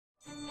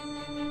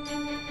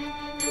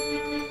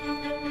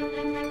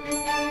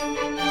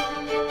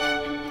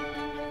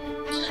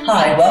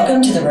Hi,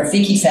 welcome to the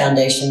Rafiki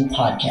Foundation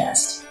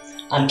podcast.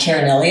 I'm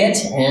Karen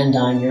Elliott, and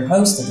I'm your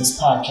host of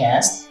this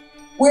podcast,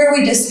 where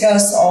we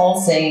discuss all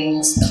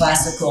things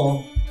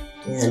classical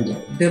and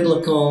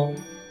biblical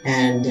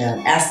and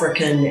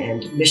African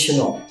and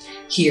missional.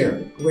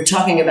 Here, we're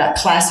talking about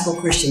classical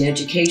Christian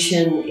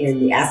education in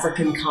the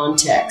African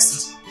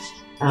context.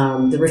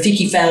 The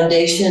Rafiki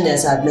Foundation,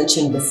 as I've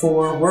mentioned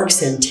before,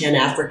 works in 10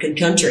 African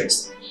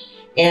countries.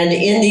 And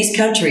in these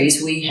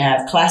countries, we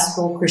have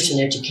classical Christian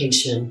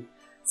education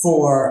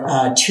for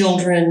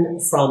children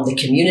from the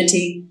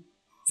community,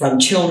 from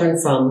children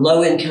from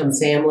low-income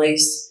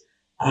families,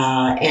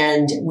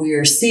 and we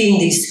are seeing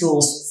these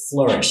schools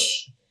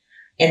flourish.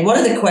 And one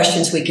of the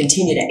questions we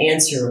continue to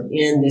answer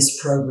in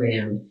this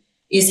program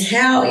is,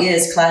 how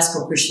is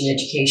classical Christian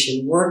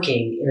education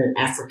working in an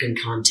African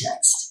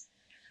context?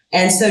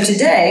 And so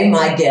today,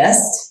 my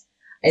guest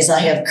is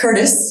I have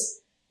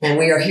Curtis, and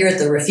we are here at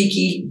the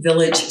Rafiki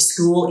Village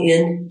School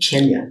in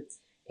Kenya,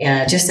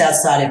 just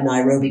outside of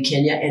Nairobi,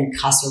 Kenya, and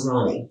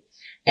Kasarani.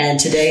 And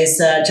today is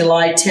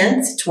July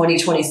 10th,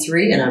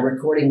 2023, and I'm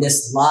recording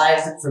this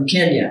live from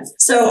Kenya.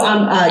 So,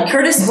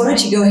 Curtis, why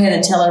don't you go ahead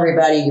and tell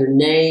everybody your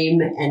name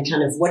and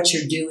kind of what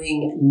you're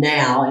doing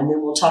now, and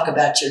then we'll talk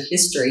about your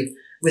history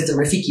with the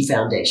Rafiki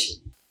Foundation.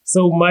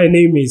 So my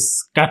name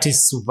is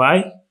Curtis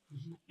Suvai,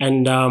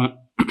 and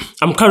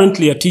I'm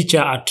currently a teacher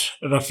at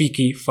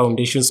Rafiki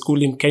Foundation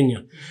School in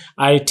Kenya.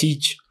 I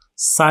teach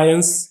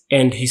science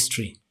and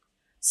history.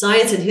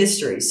 Science and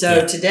history.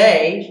 So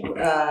today,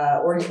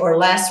 or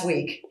last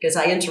week, because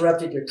I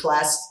interrupted your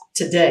class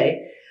today,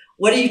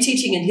 what are you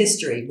teaching in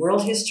history?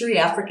 World history,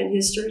 African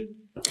history?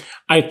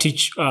 I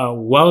teach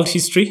world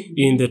history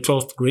in the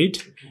 12th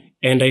grade,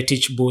 and I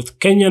teach both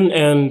Kenyan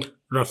and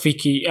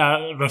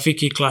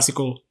Rafiki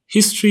classical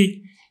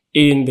history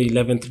in the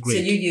 11th grade.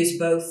 So you use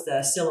both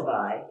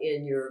syllabi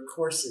in your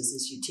courses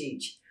as you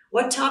teach.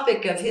 What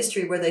topic of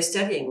history were they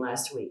studying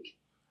last week?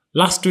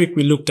 Last week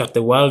we looked at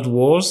the world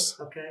wars.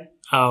 Okay.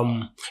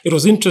 It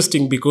was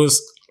interesting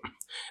because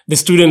the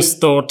students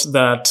thought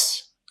that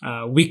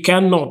we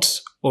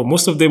cannot, or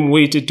most of them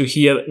waited to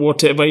hear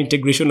whatever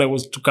integration I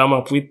was to come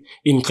up with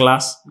in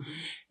class. Mm-hmm.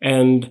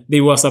 And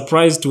they were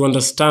surprised to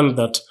understand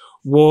that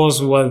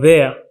wars were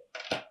there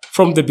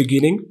from the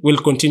beginning, will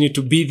continue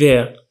to be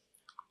there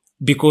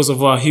because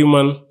of our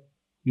human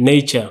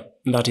nature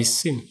that is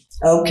sin.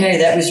 Okay,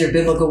 that was your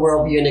biblical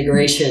worldview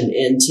integration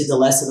into the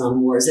lesson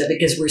on war. Is that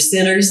because we're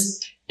sinners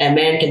and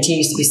man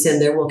continues to be sin,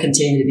 there will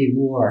continue to be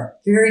war?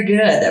 Very good.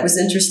 That was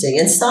interesting.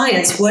 And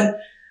science, what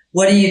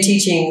are you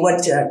teaching?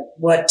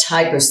 What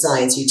type of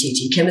science are you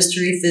teaching?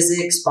 Chemistry,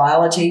 physics,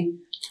 biology?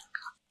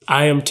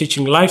 I am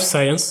teaching life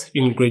science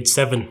in grade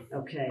 7.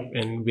 Okay.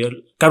 And we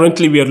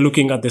are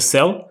looking at the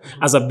cell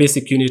as a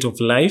basic unit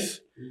of life.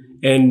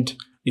 And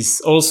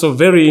it's also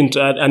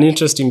an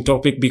interesting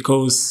topic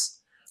because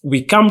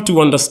we come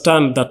to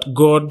understand that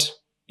God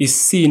is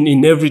seen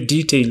in every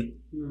detail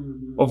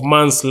of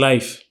man's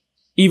life,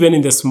 even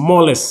in the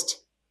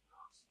smallest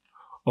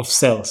of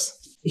cells.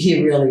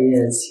 He really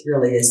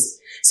is.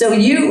 So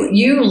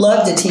you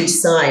love to teach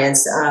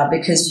science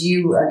because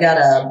you got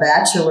a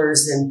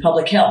bachelor's in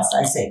public health,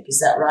 I think. Is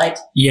that right?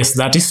 Yes,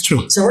 that is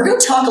true. So we're going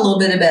to talk a little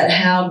bit about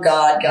how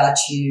God got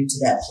you to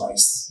that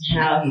place,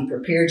 how he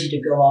prepared you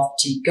to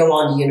go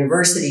on to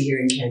university here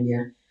in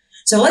Kenya.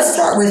 So let's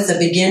start with the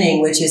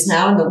beginning, which is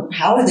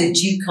how did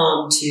you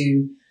come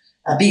to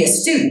be a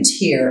student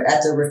here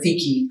at the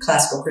Rafiki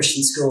Classical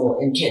Christian School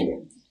in Kenya?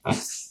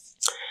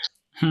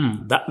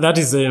 That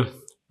is a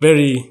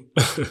very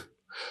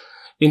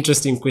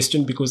interesting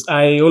question, because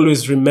I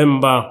always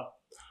remember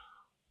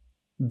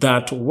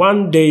that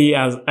one day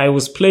as I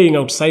was playing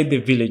outside the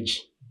village,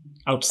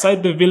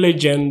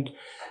 and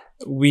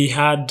we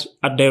had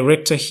a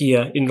director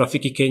here in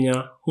Rafiki,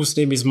 Kenya, whose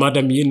name is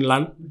Madam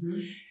Yinlan. Mm-hmm.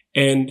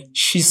 And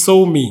she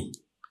saw me.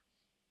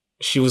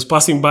 She was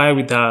passing by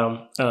with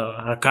her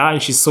car,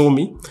 and she saw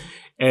me.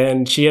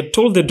 And she had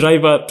told the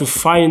driver to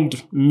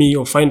find me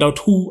or find out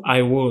who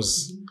I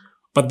was. Mm-hmm.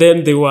 But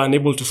then they were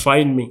unable to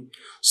find me.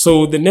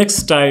 So the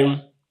next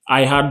time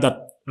I heard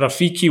that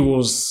Rafiki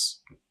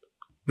was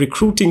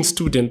recruiting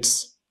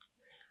students,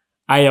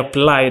 I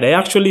applied. I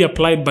actually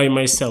applied by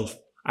myself.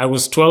 I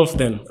was 12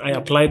 then. I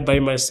applied by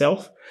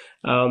myself.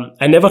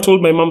 I never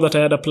told my mom that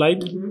I had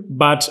applied,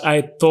 but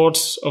I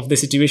thought of the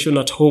situation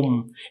at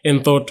home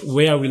and thought,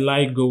 where will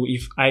I go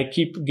if I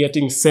keep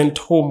getting sent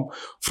home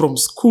from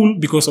school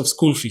because of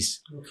school fees?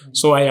 Okay.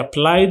 So I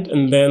applied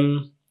and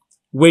then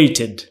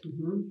waited.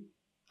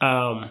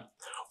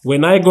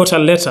 When I got a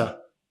letter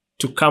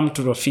to come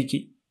to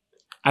Rafiki,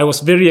 I was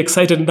very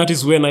excited, and that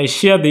is when I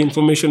shared the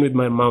information with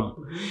my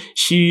mom.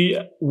 She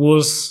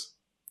was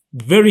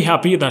very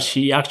happy that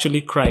she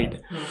actually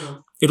cried.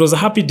 It was a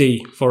happy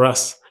day for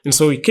us. And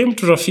so we came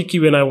to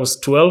Rafiki when I was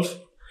 12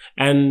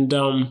 and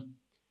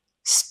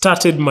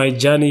started my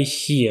journey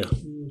here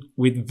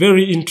with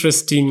very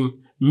interesting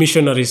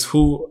missionaries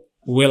who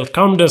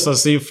welcomed us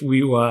as if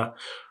we were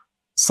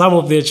some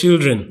of their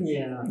children.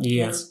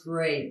 Yeah. That's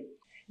great.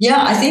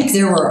 Yeah, I think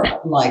there were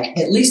like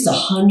at least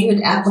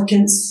 100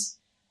 applicants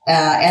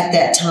at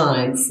that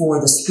time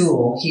for the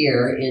school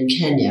here in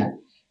Kenya.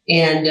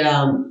 And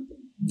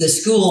the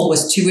school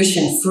was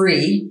tuition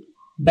free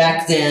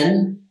back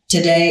then.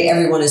 Today,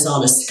 everyone is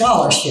on a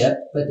scholarship,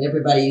 but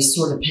everybody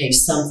sort of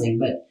pays something,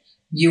 but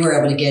you were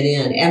able to get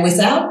in. And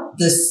without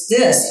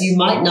this, you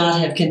might not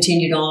have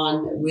continued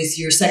on with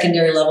your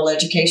secondary level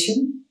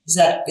education. Is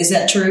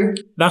that true?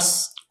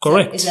 That's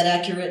correct. Is that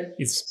accurate?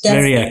 It's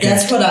very accurate.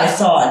 That's what I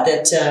thought,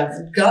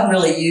 that God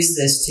really used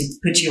this to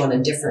put you on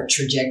a different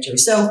trajectory.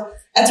 So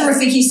at the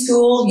Rafiki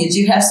School, you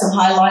do have some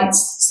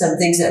highlights, some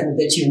things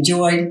that you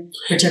enjoyed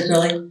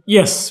particularly?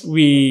 Yes,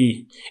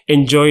 we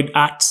enjoyed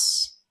arts.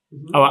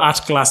 Mm-hmm. Our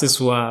art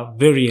classes were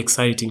very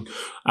exciting.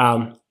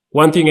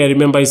 One thing I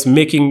remember is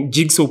making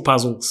jigsaw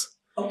puzzles.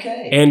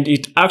 Okay. And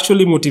it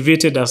actually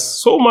motivated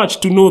us so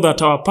much to know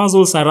that our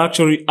puzzles are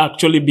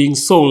actually being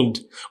sold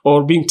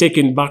or being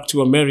taken back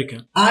to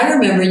America. I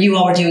remember you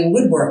all were doing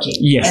woodworking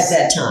at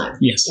that time.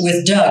 Yes.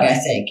 With Doug, I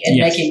think,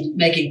 and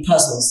making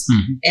puzzles.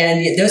 Mm-hmm.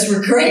 And those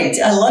were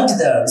great. I loved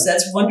those.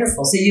 That's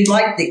wonderful. So you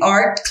liked the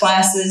art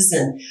classes,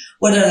 and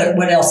what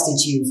else did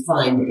you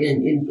find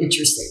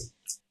interesting?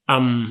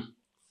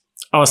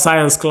 Our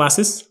science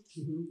classes,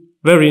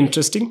 very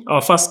interesting.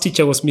 Our first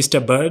teacher was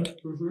Mr. Bird,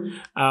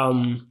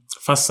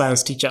 first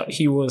science teacher.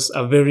 He was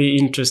a very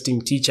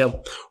interesting teacher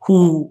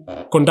who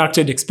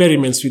conducted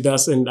experiments with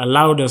us and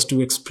allowed us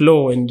to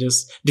explore and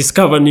just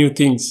discover new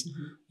things.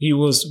 He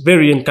was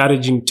very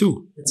encouraging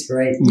too. That's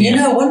great. Yeah. You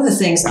know, one of the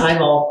things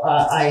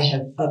I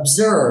have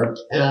observed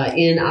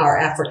in our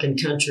African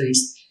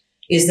countries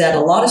is that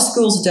a lot of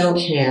schools don't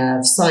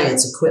have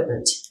science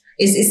equipment.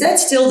 Is that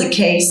still the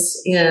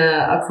case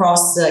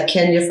across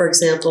Kenya, for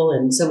example,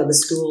 in some of the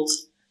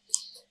schools?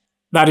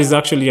 That is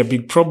actually a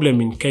big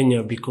problem in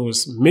Kenya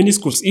because many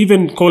schools,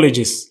 even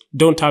colleges,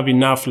 don't have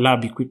enough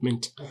lab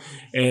equipment. Okay.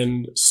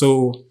 And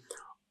so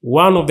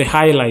one of the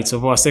highlights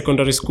of our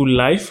secondary school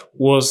life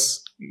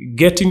was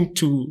getting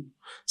to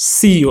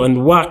see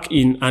and work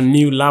in a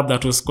new lab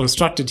that was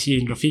constructed here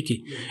in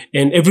Rafiki.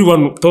 And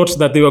everyone thought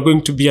that they were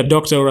going to be a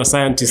doctor or a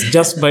scientist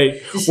just by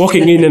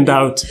walking in and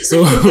out.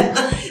 So,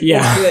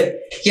 yeah. That's good.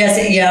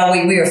 Yes, yeah,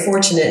 we are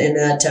fortunate in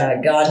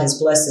that God has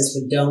blessed us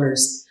with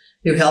donors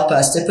who help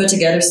us to put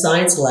together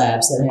science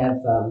labs that have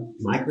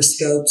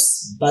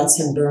microscopes,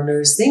 Bunsen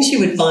burners, things you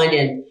would find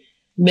in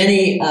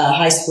many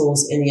high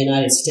schools in the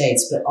United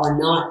States, but are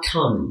not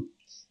common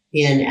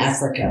in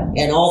Africa,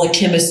 and all the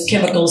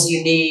chemicals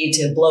you need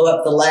to blow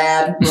up the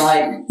lab,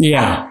 right?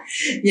 Yeah.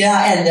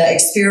 Yeah, and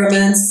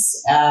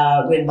experiments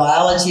with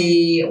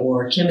biology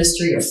or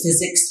chemistry or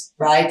physics,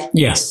 right?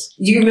 Yes.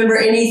 Do you remember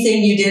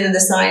anything you did in the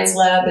science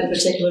lab in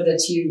particular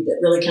that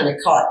really kind of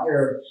caught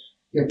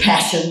your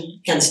passion,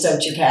 kind of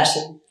stoked your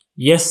passion?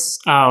 Yes.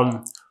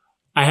 I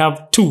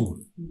have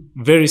two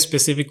very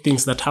specific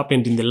things that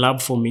happened in the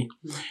lab for me.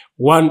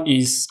 One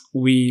is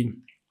we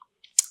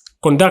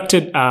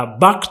conducted a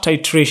back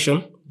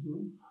titration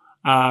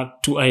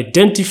to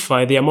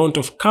identify the amount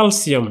of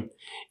calcium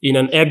in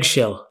an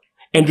eggshell.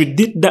 And we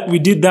did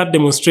that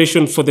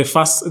demonstration for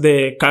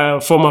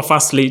the former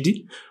First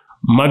Lady,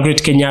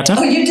 Margaret Kenyatta.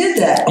 Oh, you did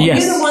that? Oh,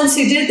 yes. You're the ones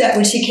who did that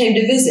when she came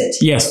to visit.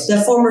 Yes. The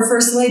former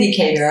First Lady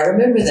came here. I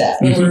remember that.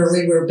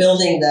 We were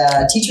building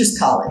the Teachers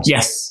College.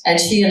 Yes. And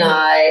she and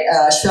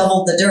I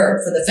shoveled the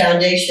dirt for the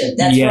foundation.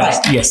 That's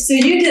right. Yes. So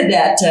you did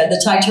that,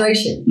 the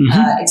titration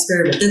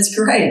experiment. That's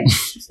great.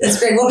 That's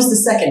great. What was the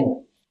second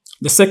one?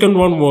 The second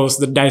one was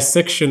the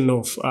dissection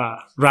of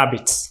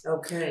rabbits.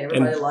 Okay,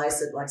 everybody likes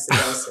to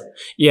dissect.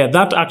 Yeah,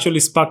 that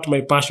actually sparked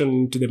my passion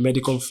into the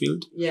medical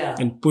field. Yeah.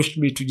 And pushed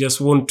me to just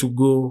want to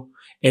go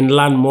and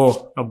learn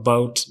more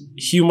about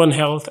human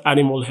health,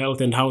 animal health,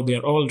 and how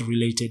they're all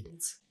related.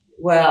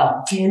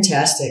 Wow,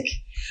 fantastic.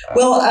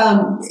 Well,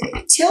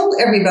 tell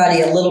everybody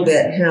a little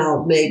bit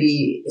how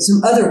maybe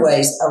some other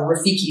ways a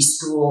Rafiki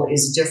school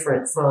is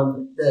different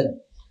from the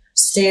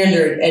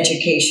standard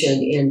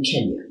education in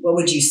Kenya. What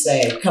would you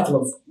say? A couple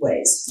of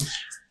ways.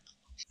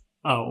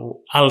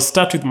 I'll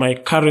start with my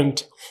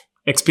current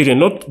experience,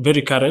 not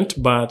very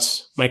current,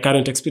 but my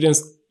current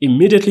experience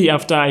immediately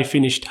after I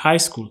finished high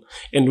school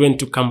and went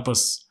to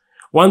campus.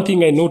 One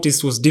thing I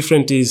noticed was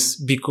different is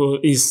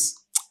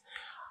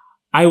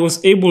I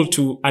was able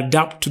to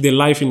adapt to the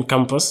life in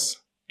campus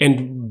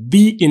and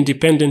be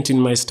independent in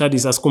my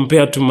studies as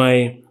compared to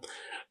my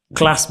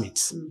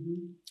classmates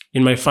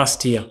in my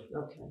first year,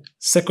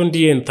 second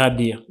year and third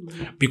year,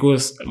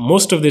 because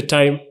most of the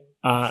time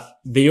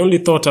they only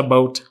thought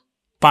about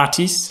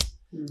parties,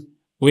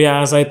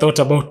 whereas I thought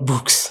about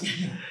books.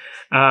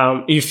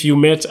 If you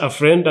met a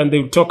friend and they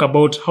would talk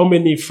about how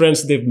many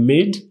friends they've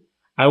made,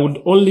 I would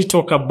only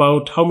talk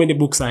about how many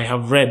books I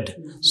have read.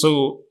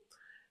 So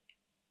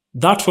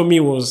that for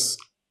me was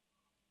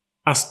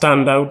a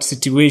standout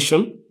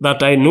situation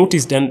that I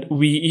noticed, and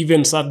we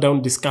even sat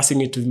down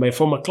discussing it with my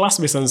former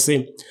classmates and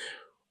saying,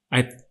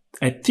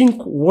 I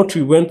think what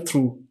we went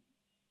through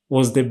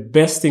was the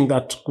best thing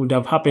that could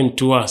have happened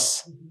to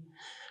us.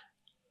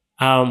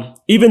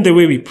 Even the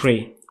way we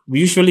pray, we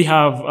usually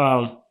have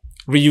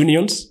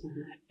reunions,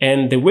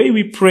 And the way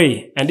we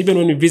pray, and even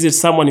when we visit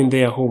someone in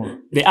their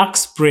home, the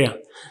Acts prayer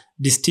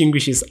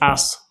distinguishes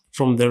us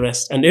from the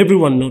rest, and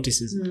everyone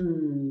notices.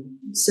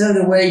 So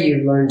the way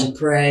you learn to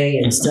pray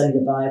and study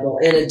the Bible,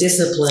 and a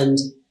disciplined,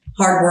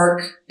 hard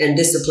work and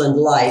disciplined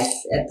life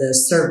at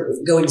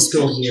the going to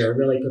school here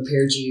really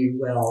prepared you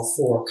well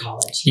for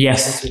college.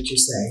 Yes. That's what you're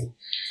saying.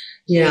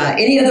 Yeah.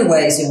 Any other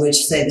ways in which,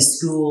 say, the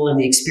school and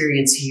the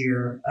experience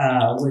here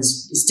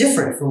is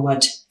different from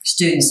what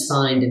students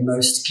find in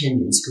most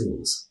Kenyan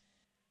schools?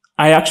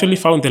 I actually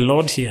found the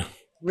Lord here.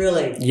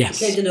 Really? Yes.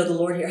 You came to know the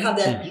Lord here. How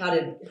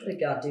did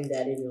God do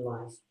that in your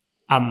life?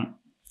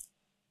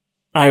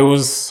 I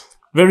was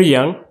very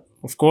young,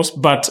 of course,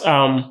 but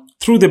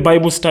through the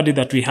Bible study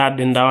that we had,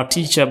 and our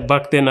teacher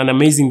back then, an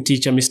amazing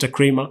teacher, Mr.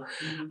 Kramer,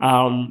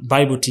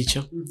 Bible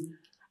teacher,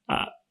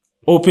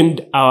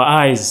 opened our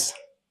eyes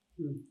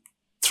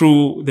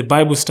through the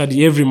Bible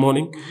study every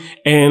morning.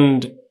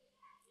 And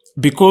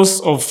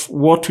because of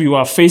what we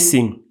were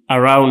facing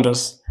around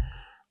us,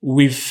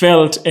 we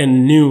felt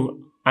and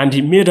knew, and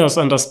he made us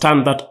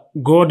understand that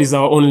God is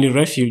our only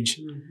refuge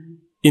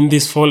in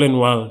this fallen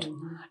world.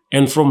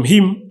 And from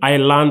him, I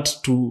learned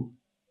to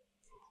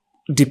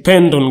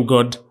depend on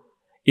God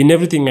in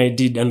everything I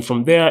did. And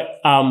from there,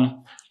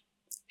 one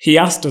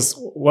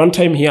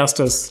time he asked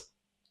us,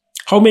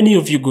 how many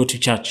of you go to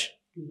church?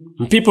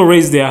 And people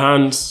raised their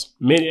hands.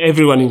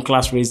 Everyone in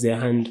class raised their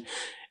hand.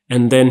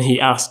 And then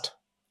he asked,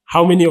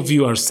 how many of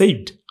you are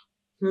saved?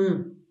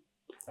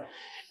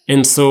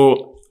 And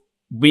so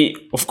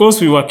of course,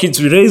 we were kids,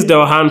 we raised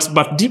our hands,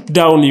 but deep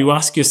down you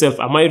ask yourself,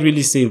 am I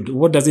really saved?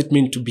 What does it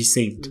mean to be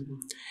saved?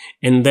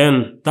 And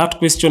then that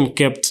question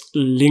kept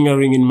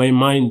lingering in my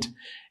mind.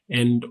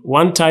 And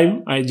one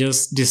time I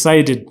just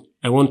decided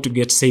I want to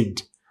get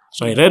saved.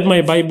 So I read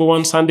my Bible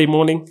one Sunday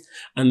morning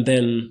and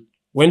then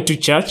went to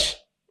church.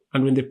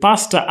 And when the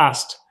pastor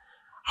asked,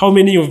 how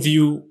many of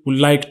you would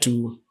like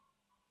to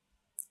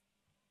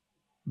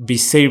be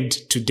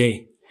saved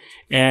today?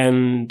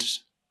 And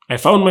I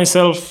found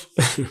myself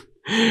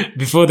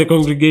before the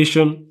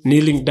congregation,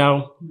 kneeling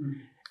down.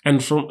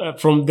 And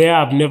from there,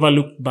 I've never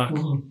looked back.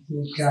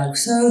 God.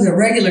 So the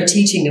regular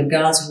teaching of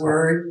God's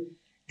word,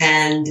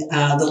 and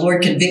the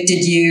Lord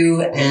convicted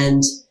you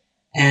and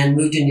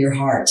moved in your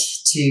heart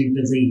to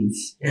believe.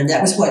 And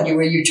that was what,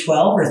 were you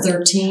 12 or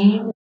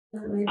 13?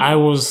 I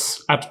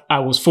was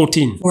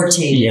 14.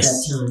 14 yes. At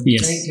that time.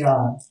 Yes. Thank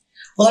God.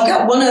 Well, I've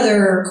got one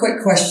other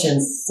quick question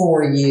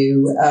for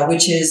you,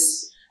 which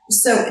is,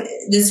 so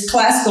this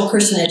classical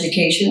Christian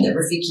education that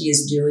Rafiki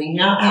is doing,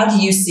 how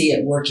do you see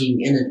it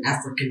working in an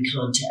African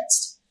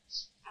context?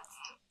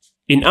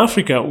 In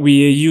Africa,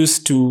 we are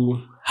used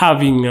to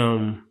having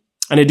an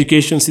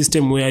education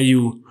system where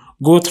you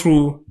go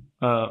through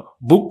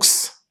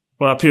books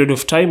for a period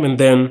of time and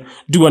then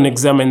do an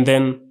exam, and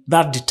then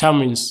that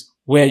determines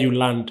where you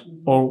land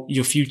or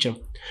your future.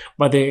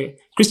 But the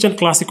Christian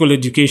classical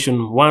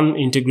education, one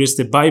integrates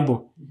the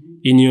Bible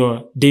in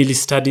your daily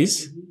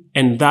studies,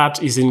 and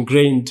that is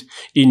ingrained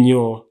in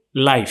your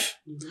life.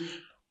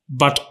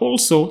 But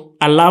also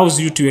allows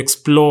you to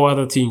explore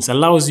other things,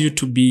 allows you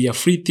to be a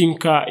free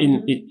thinker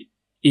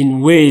in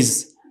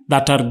ways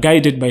that are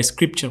guided by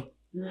Scripture,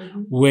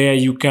 where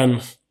you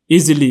can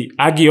easily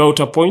argue out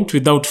a point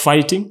without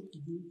fighting.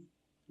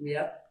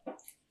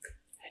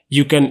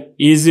 You can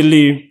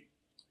easily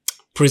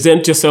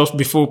present yourself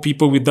before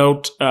people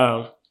without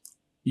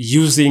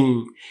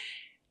using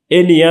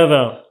any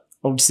other,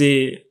 I would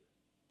say,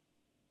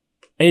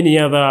 any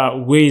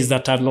other ways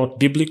that are not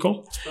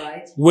biblical,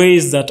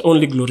 ways that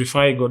only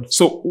glorify God.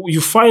 So you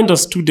find a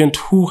student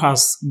who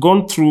has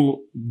gone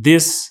through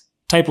this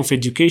type of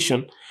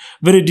education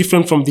very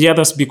different from the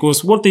others,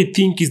 because what they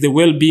think is the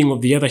well-being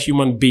of the other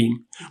human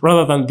being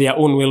rather than their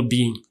own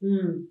well-being.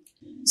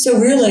 So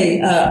really,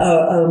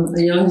 a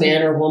young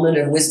man or woman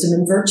of wisdom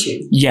and virtue.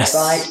 Yes.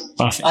 Right?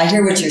 Perfect. I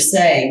hear what you're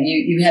saying.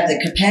 You have the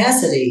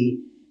capacity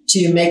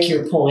to make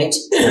your point,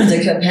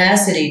 the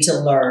capacity to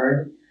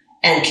learn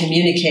and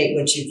communicate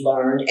what you've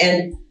learned,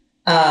 and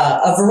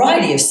a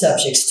variety of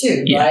subjects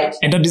too, right?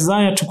 And a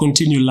desire to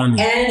continue learning.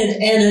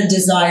 And a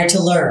desire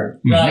to learn,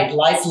 right?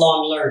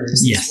 Lifelong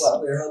learners Yes. is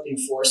what we're hoping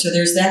for. So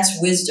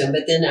that's wisdom.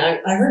 But then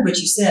I heard what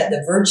you said,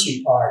 the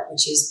virtue part,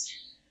 which is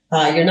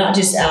you're not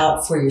just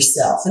out for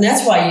yourself. And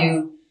that's why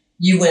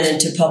you went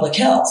into public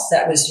health.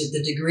 That was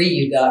the degree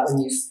you got when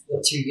you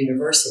went through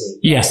university.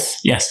 Yes,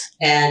 yes.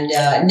 And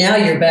now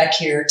you're back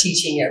here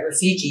teaching at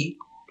Rafiki.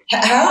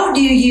 How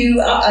do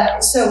you,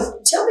 so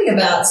tell me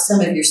about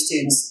some of your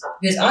students,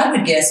 because I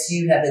would guess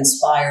you have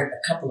inspired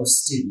a couple of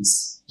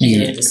students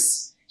here at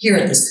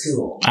the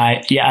school.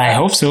 I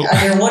hope so. Are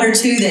there one or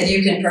two that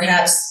you can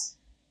perhaps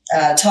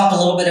talk a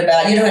little bit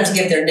about? You don't have to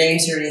give their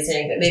names or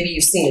anything, but maybe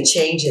you've seen a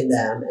change in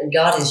them and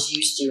God has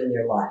used you in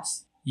their life.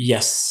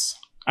 Yes.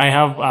 I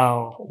have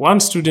one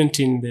student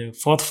in the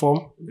fourth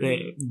form,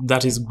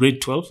 that is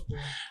grade 12.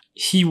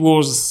 He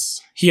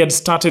had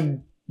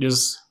started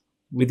just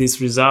with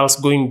his results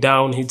going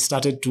down. He'd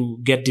started to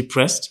get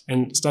depressed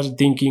and started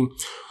thinking,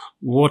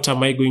 what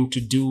am I going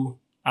to do?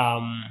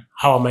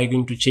 How am I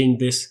going to change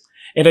this?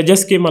 And I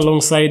just came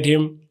alongside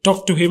him,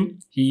 talked to him.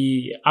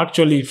 He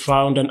actually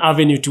found an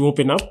avenue to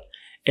open up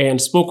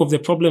and spoke of the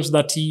problems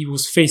that he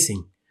was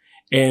facing.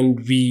 And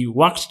we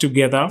worked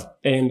together.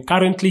 And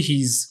currently,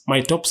 he's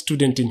my top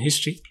student in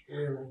history.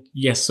 Really?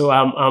 Yes, so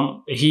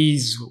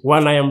he's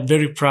one I am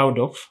very proud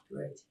of.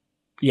 Right.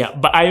 Yeah,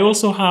 but I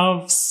also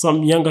have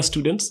some younger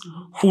students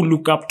who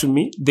look up to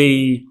me.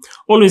 They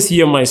always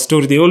hear my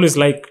story. They always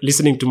like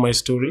listening to my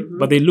story,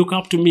 but they look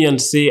up to me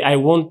and say, I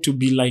want to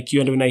be like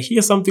you. And when I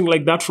hear something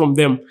like that from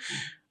them,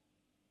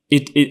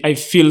 I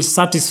feel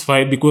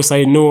satisfied because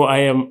I know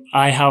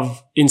I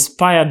have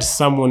inspired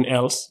someone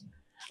else,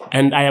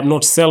 and I am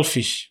not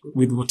selfish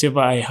with whatever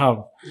I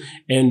have.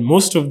 And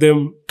most of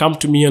them come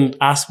to me and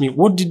ask me,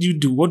 what did you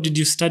do? What did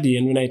you study?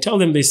 And when I tell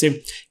them, they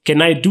say,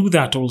 can I do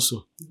that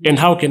also? And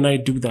how can I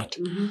do that?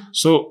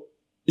 So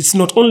it's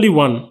not only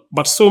one,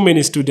 but so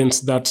many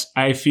students that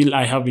I feel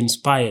I have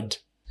inspired.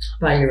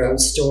 By your own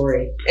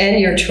story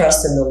and your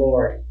trust in the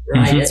Lord,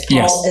 right? As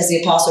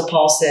the Apostle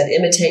Paul said,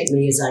 imitate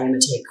me as I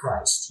imitate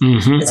Christ.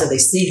 And so they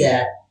see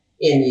that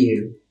in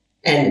you.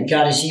 And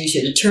God has used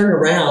you to turn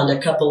around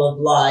a couple of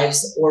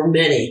lives or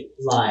many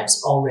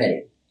lives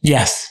already.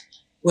 Yes.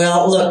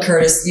 Well, look,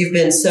 Curtis, you've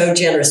been so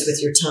generous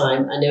with your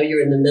time. I know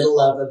you're in the middle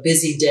of a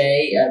busy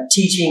day of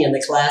teaching in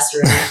the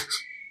classroom.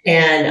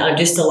 And I'm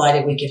just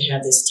delighted we could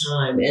have this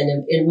time.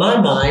 And in my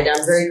mind,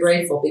 I'm very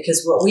grateful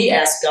because what we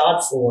ask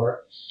God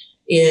for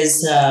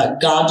is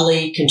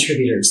godly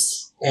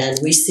contributors. And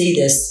we see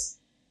this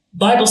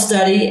Bible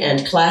study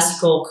and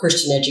classical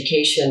Christian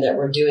education that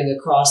we're doing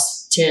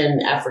across 10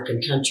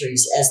 African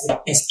countries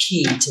as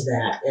key to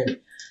that. And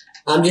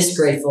I'm just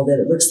grateful that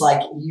it looks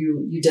like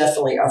you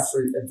definitely are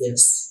fruit of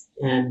this.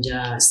 And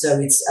so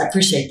I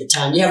appreciate the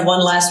time. You have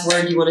one last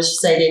word you want to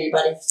say to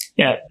anybody?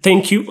 Yeah,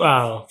 thank you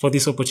for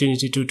this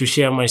opportunity to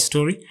share my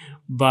story.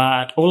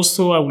 But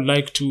also I would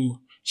like to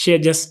share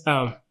just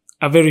a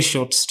very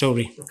short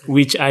story,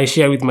 which I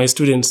share with my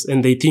students,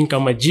 and they think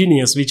I'm a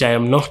genius, which I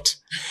am not.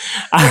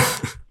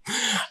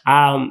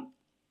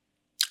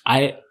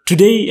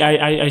 Today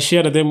I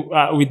shared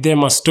with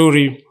them a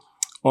story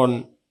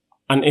on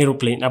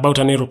about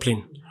an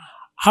aeroplane.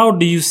 How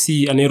do you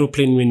see an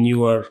aeroplane when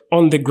you are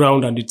on the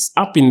ground and it's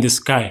up in the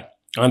sky?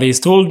 And they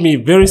told me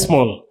very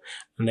small.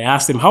 And I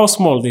asked them how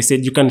small. They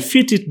said you can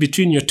fit it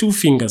between your two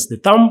fingers, the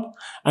thumb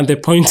and the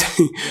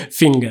pointing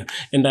finger.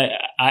 And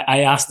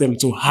I asked them,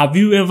 so have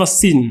you ever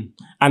seen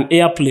an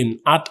airplane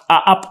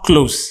up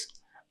close?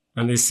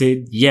 And they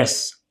said,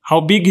 yes.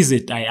 How big is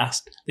it? I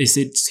asked. They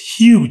said, it's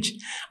huge.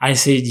 I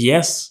said,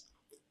 yes.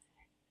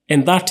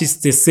 And that is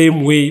the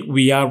same way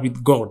we are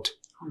with God.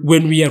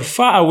 When we are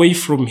far away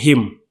from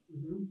Him,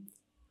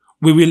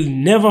 we will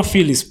never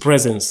feel His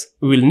presence.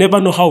 We will never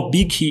know how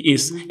big He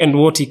is and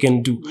what He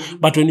can do.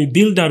 But when we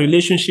build a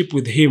relationship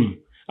with Him,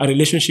 a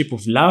relationship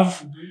of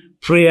love,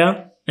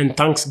 prayer, and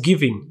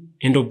thanksgiving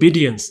and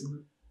obedience,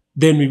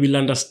 then we will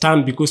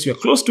understand, because we are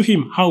close to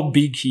Him, how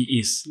big He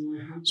is.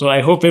 So I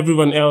hope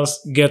everyone else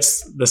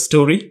gets the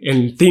story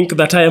and think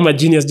that I am a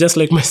genius just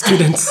like my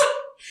students.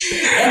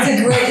 That's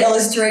a great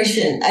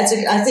illustration. I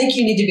think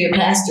you need to be a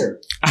pastor.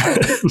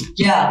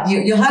 Yeah,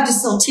 you'll have to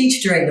still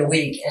teach during the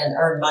week and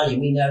earn money.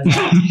 We know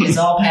that because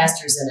all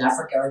pastors in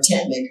Africa are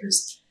tent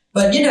makers.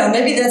 But,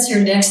 maybe that's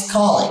your next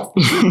calling.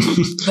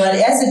 But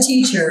as a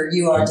teacher,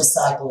 you are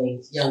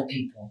discipling young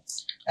people.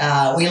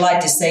 We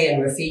like to say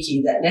in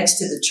Rafiki that next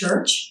to the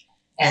church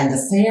and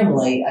the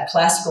family, a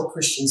classical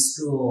Christian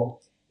school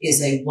is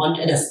an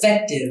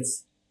effective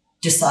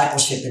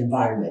discipleship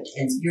environment.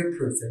 And you're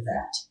proof of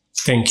that.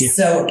 Thank you.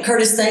 So,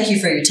 Curtis, thank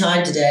you for your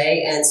time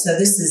today. And so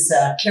this is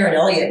Karen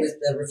Elliott with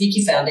the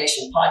Rafiki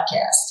Foundation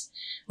podcast,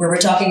 where we're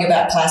talking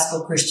about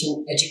classical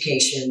Christian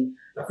education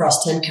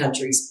across 10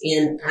 countries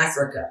in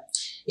Africa.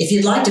 If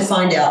you'd like to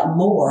find out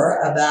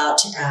more about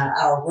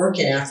our work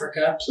in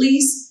Africa,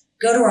 please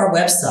go to our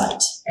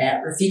website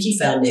at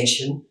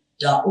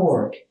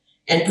rafikifoundation.org.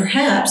 And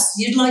perhaps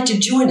you'd like to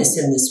join us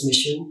in this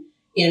mission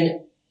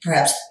in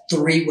perhaps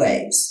 3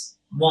 ways.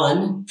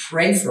 1,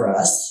 pray for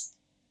us.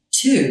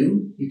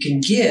 2, you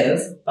can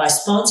give by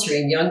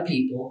sponsoring young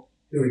people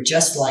who are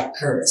just like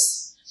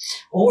Curtis.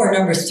 Or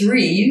number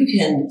 3, you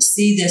can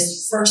see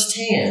this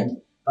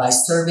firsthand by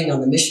serving on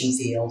the mission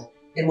field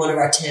in one of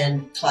our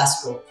 10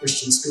 classical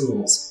Christian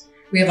schools.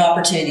 We have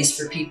opportunities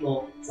for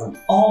people from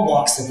all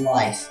walks of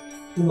life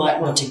who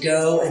might want to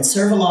go and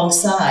serve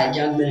alongside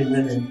young men and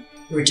women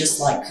who are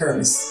just like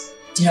Curtis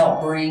to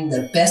help bring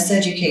the best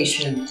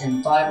education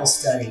and Bible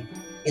study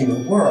in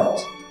the world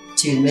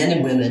to men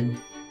and women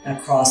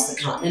across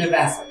the continent of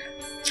Africa.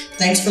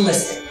 Thanks for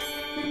listening.